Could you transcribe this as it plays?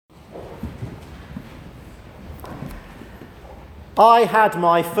I had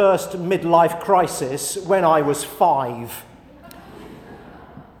my first midlife crisis when I was 5.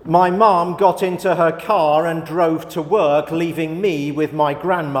 My mum got into her car and drove to work, leaving me with my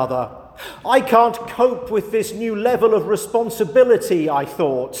grandmother. I can't cope with this new level of responsibility, I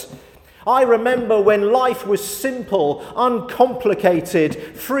thought. I remember when life was simple, uncomplicated,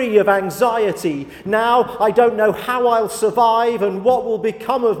 free of anxiety. Now I don't know how I'll survive and what will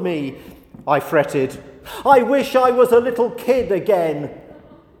become of me, I fretted. I wish I was a little kid again.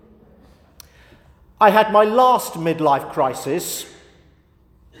 I had my last midlife crisis.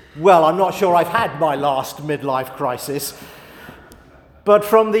 Well, I'm not sure I've had my last midlife crisis. But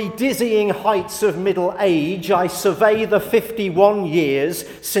from the dizzying heights of middle age, I survey the 51 years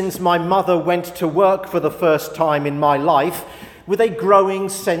since my mother went to work for the first time in my life with a growing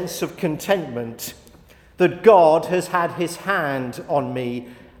sense of contentment that God has had his hand on me,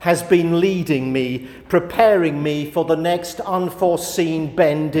 has been leading me, preparing me for the next unforeseen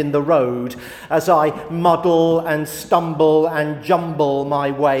bend in the road as I muddle and stumble and jumble my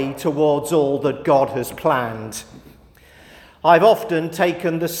way towards all that God has planned. I've often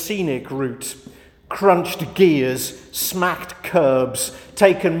taken the scenic route, crunched gears, smacked curbs,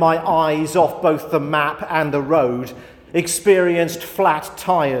 taken my eyes off both the map and the road, experienced flat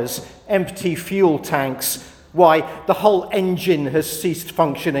tyres, empty fuel tanks. Why, the whole engine has ceased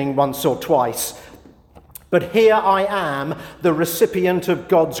functioning once or twice. But here I am, the recipient of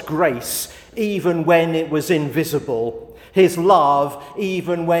God's grace, even when it was invisible, his love,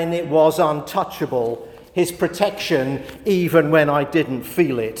 even when it was untouchable, his protection, even when I didn't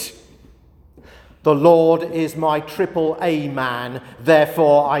feel it. The Lord is my AAA man,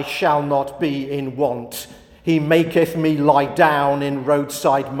 therefore I shall not be in want. He maketh me lie down in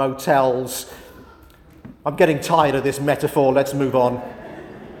roadside motels. I'm getting tired of this metaphor, let's move on.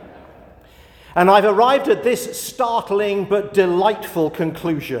 And I've arrived at this startling but delightful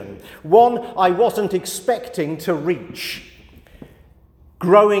conclusion, one I wasn't expecting to reach.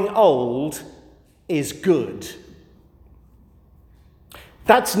 Growing old is good.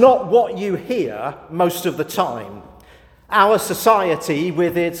 That's not what you hear most of the time. Our society,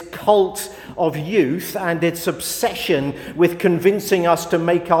 with its cult of youth and its obsession with convincing us to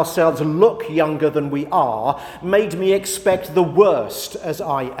make ourselves look younger than we are, made me expect the worst as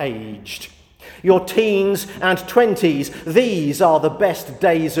I aged. Your teens and 20s, these are the best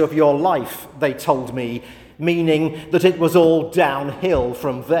days of your life, they told me, meaning that it was all downhill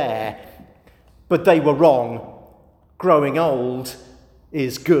from there. But they were wrong. Growing old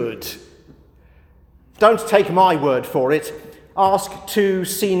is good. Don't take my word for it. Ask 2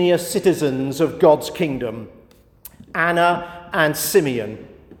 senior citizens of God's kingdom, Anna and Simeon.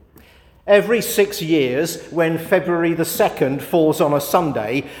 Every 6 years, when February the 2nd falls on a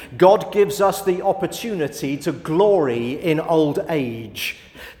Sunday, God gives us the opportunity to glory in old age,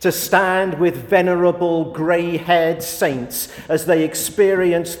 to stand with venerable grey-haired saints as they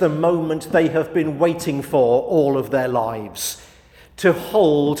experience the moment they have been waiting for all of their lives, to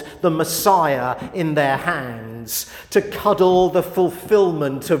hold the Messiah in their hands, to cuddle the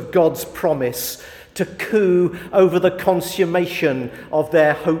fulfillment of God's promise, to coo over the consummation of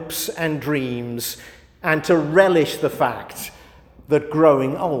their hopes and dreams, and to relish the fact that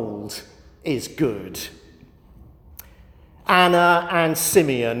growing old is good. Anna and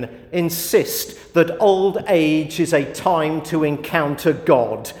Simeon insist that old age is a time to encounter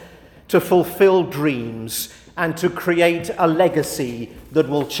God, to fulfill dreams, and to create a legacy that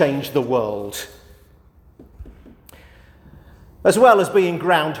will change the world. As well as being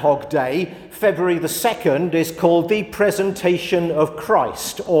Groundhog Day, February the 2nd is called the Presentation of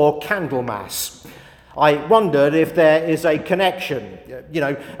Christ, or Candlemas. I wondered if there is a connection.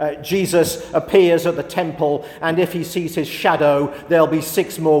 Jesus appears at the temple, and if he sees his shadow, there'll be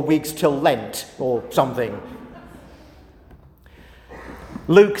 6 more weeks till Lent, or something.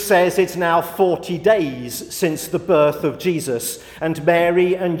 Luke says it's now 40 days since the birth of Jesus, and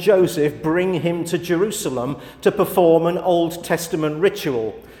Mary and Joseph bring him to Jerusalem to perform an Old Testament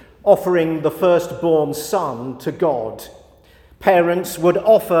ritual, offering the firstborn son to God. Parents would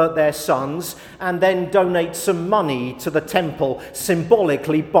offer their sons and then donate some money to the temple,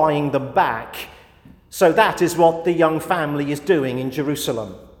 symbolically buying them back. So that is what the young family is doing in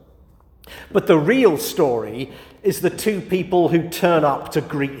Jerusalem. But the real story is the 2 people who turn up to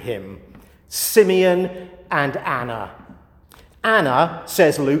greet him, Simeon and Anna. Anna,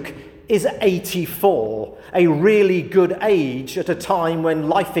 says Luke, is 84, a really good age at a time when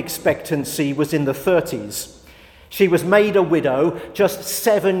life expectancy was in the 30s. She was made a widow just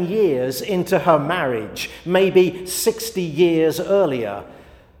 7 years into her marriage, maybe 60 years earlier.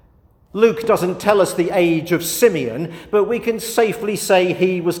 Luke doesn't tell us the age of Simeon, but we can safely say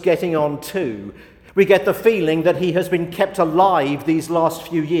he was getting on too. We get the feeling that he has been kept alive these last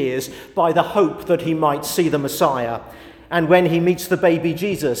few years by the hope that he might see the Messiah. And when he meets the baby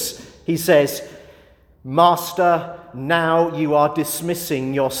Jesus, he says, "Master, now you are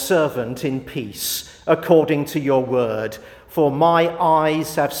dismissing your servant in peace, according to your word. For my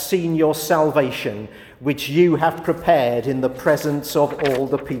eyes have seen your salvation, which you have prepared in the presence of all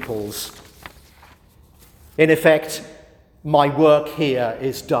the peoples." In effect, my work here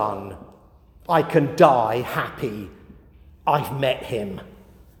is done. I can die happy. I've met him.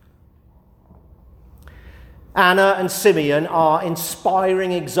 Anna and Simeon are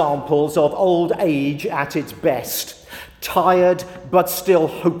inspiring examples of old age at its best. Tired but still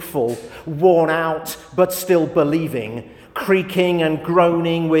hopeful, worn out but still believing, creaking and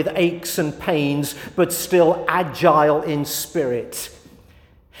groaning with aches and pains, but still agile in spirit.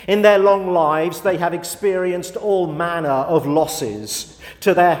 In their long lives, they have experienced all manner of losses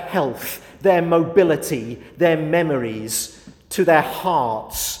to their health, their mobility, their memories, to their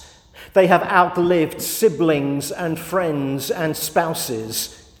hearts. They have outlived siblings and friends and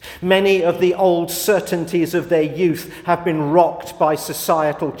spouses. Many of the old certainties of their youth have been rocked by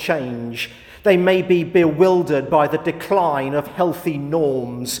societal change. They may be bewildered by the decline of healthy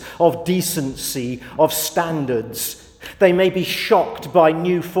norms, of decency, of standards. They may be shocked by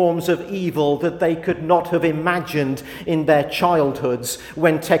new forms of evil that they could not have imagined in their childhoods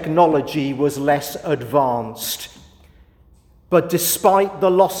when technology was less advanced. But despite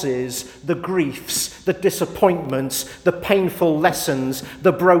the losses, the griefs, the disappointments, the painful lessons,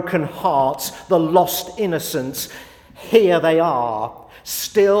 the broken hearts, the lost innocence, here they are,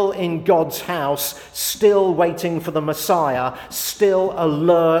 still in God's house, still waiting for the Messiah, still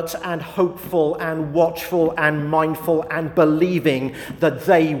alert and hopeful and watchful and mindful and believing that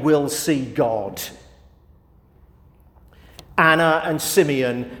they will see God. Anna and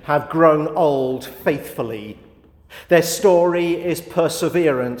Simeon have grown old faithfully. Their story is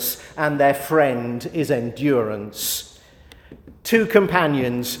perseverance and their friend is endurance. Two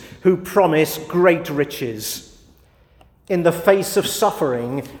companions who promise great riches. In the face of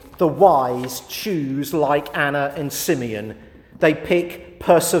suffering, the wise choose like Anna and Simeon. They pick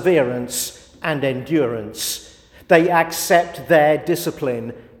perseverance and endurance. They accept their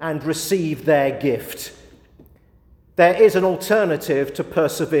discipline and receive their gift. There is an alternative to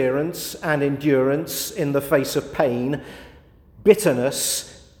perseverance and endurance in the face of pain: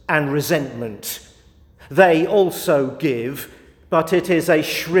 bitterness and resentment. They also give, but it is a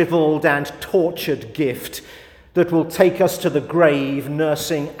shriveled and tortured gift that will take us to the grave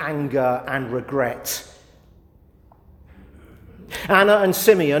nursing anger and regret. Anna and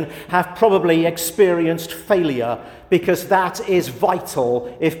Simeon have probably experienced failure because that is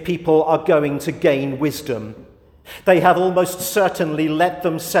vital if people are going to gain wisdom. They have almost certainly let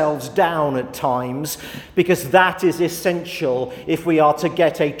themselves down at times because that is essential if we are to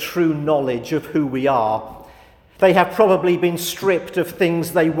get a true knowledge of who we are. They have probably been stripped of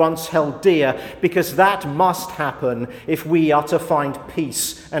things they once held dear because that must happen if we are to find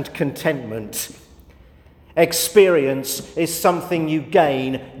peace and contentment. Experience is something you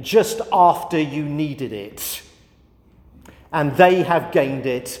gain just after you needed it. And they have gained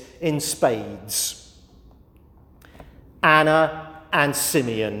it in spades. Anna and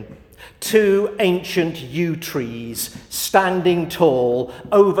Simeon, two ancient yew trees, standing tall,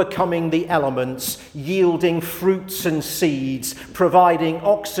 overcoming the elements, yielding fruits and seeds, providing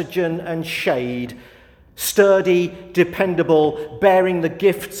oxygen and shade, sturdy, dependable, bearing the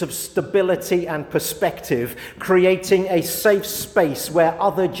gifts of stability and perspective, creating a safe space where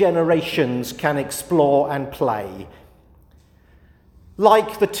other generations can explore and play.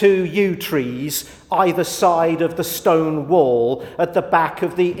 Like the two yew trees either side of the stone wall at the back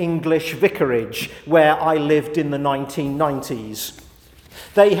of the English vicarage where I lived in the 1990s.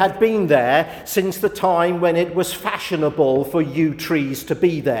 They had been there since the time when it was fashionable for yew trees to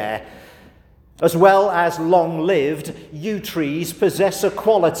be there. As well as long-lived, yew trees possess a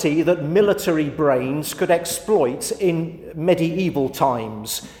quality that military brains could exploit in medieval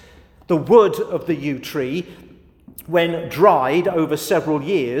times. The wood of the yew tree, when dried over several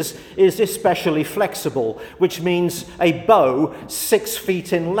years, is especially flexible, which means a bow 6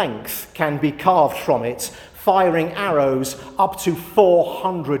 feet in length can be carved from it, firing arrows up to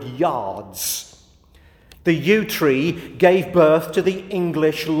 400 yards. The yew tree gave birth to the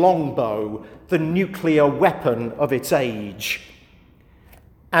English longbow, the nuclear weapon of its age.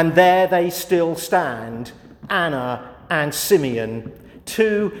 And there they still stand, Anna and Simeon,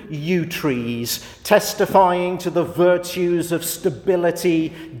 2 yew trees, testifying to the virtues of stability,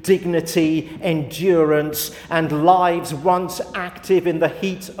 dignity, endurance, and lives once active in the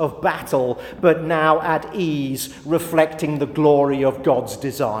heat of battle, but now at ease, reflecting the glory of God's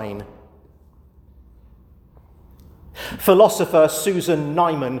design. Philosopher Susan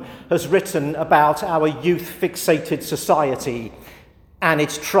Neiman has written about our youth-fixated society, and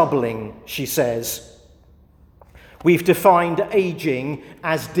it's troubling, she says. We've defined aging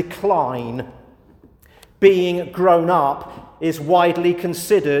as decline. Being grown up is widely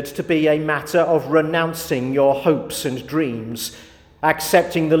considered to be a matter of renouncing your hopes and dreams,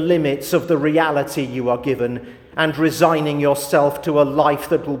 accepting the limits of the reality you are given, and resigning yourself to a life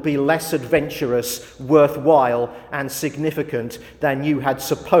that will be less adventurous, worthwhile, and significant than you had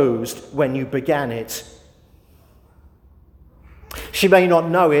supposed when you began it. She may not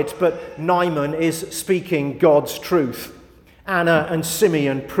know it, but Neiman is speaking God's truth. Anna and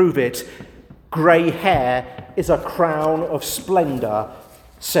Simeon prove it. Grey hair is a crown of splendour,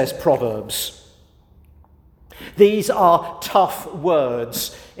 says Proverbs. These are tough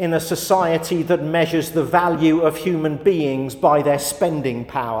words in a society that measures the value of human beings by their spending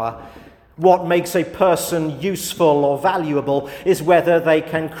power. What makes a person useful or valuable is whether they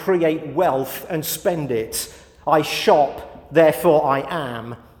can create wealth and spend it. I shop, therefore I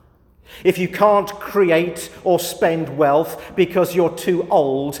am. If you can't create or spend wealth because you're too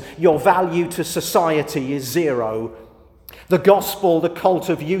old, your value to society is zero. The gospel the cult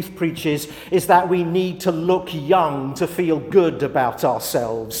of youth preaches is that we need to look young to feel good about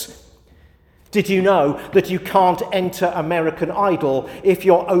ourselves. Did you know that you can't enter American Idol if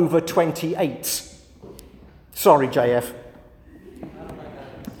you're over 28? Sorry, JF.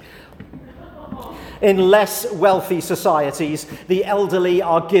 In less wealthy societies, the elderly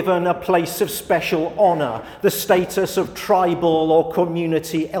are given a place of special honour, the status of tribal or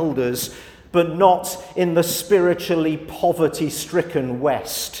community elders, but not in the spiritually poverty-stricken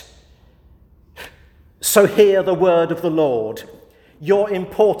West. So hear the word of the Lord. Your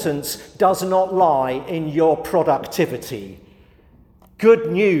importance does not lie in your productivity.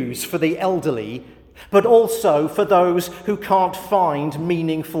 Good news for the elderly, but also for those who can't find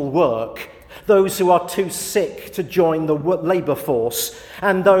meaningful work, those who are too sick to join the labour force,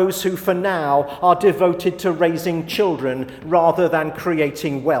 and those who for now are devoted to raising children rather than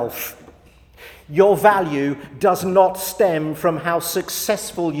creating wealth. Your value does not stem from how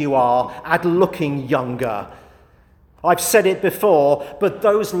successful you are at looking younger. I've said it before, but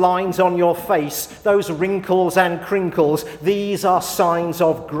those lines on your face, those wrinkles and crinkles, these are signs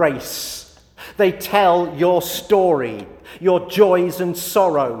of grace. They tell your story, your joys and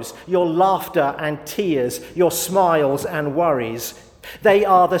sorrows, your laughter and tears, your smiles and worries. They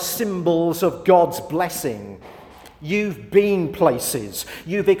are the symbols of God's blessing. You've been places.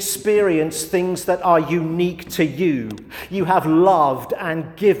 You've experienced things that are unique to you. You have loved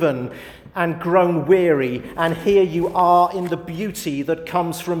and given and grown weary, and here you are in the beauty that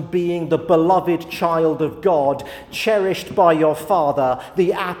comes from being the beloved child of God, cherished by your Father,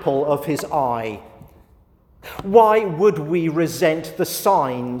 the apple of his eye. Why would we resent the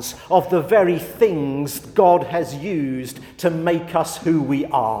signs of the very things God has used to make us who we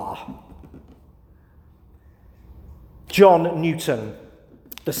are? John Newton,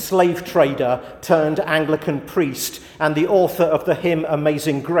 the slave trader turned Anglican priest and the author of the hymn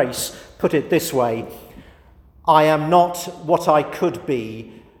Amazing Grace, put it this way: I am not what I could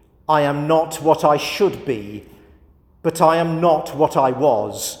be, I am not what I should be, but I am not what I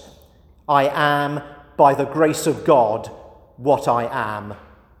was. I am, by the grace of God, what I am.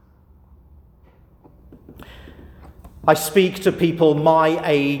 I speak to people my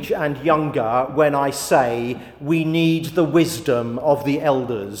age and younger when I say we need the wisdom of the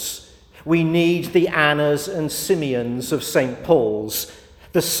elders. We need the Annas and Simeons of St. Paul's,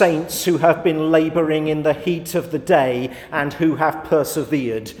 the saints who have been labouring in the heat of the day and who have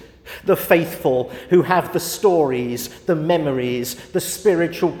persevered, the faithful who have the stories, the memories, the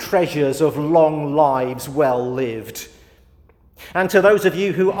spiritual treasures of long lives well lived. And to those of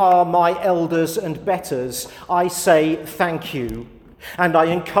you who are my elders and betters, I say thank you, and I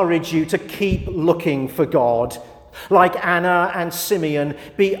encourage you to keep looking for God. Like Anna and Simeon,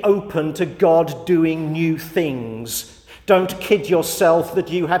 be open to God doing new things. Don't kid yourself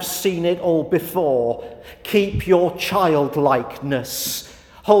that you have seen it all before. Keep your childlikeness.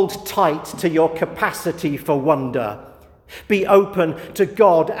 Hold tight to your capacity for wonder. Be open to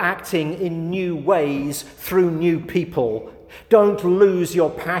God acting in new ways through new people. Don't lose your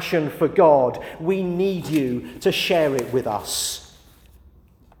passion for God. We need you to share it with us.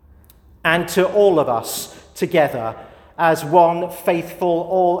 And to all of us together, as one faithful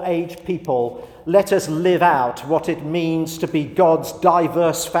all-age people, let us live out what it means to be God's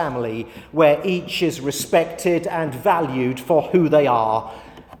diverse family, where each is respected and valued for who they are.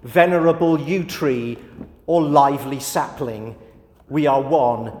 Venerable yew tree or lively sapling, we are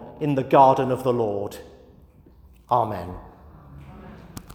one in the garden of the Lord. Amen.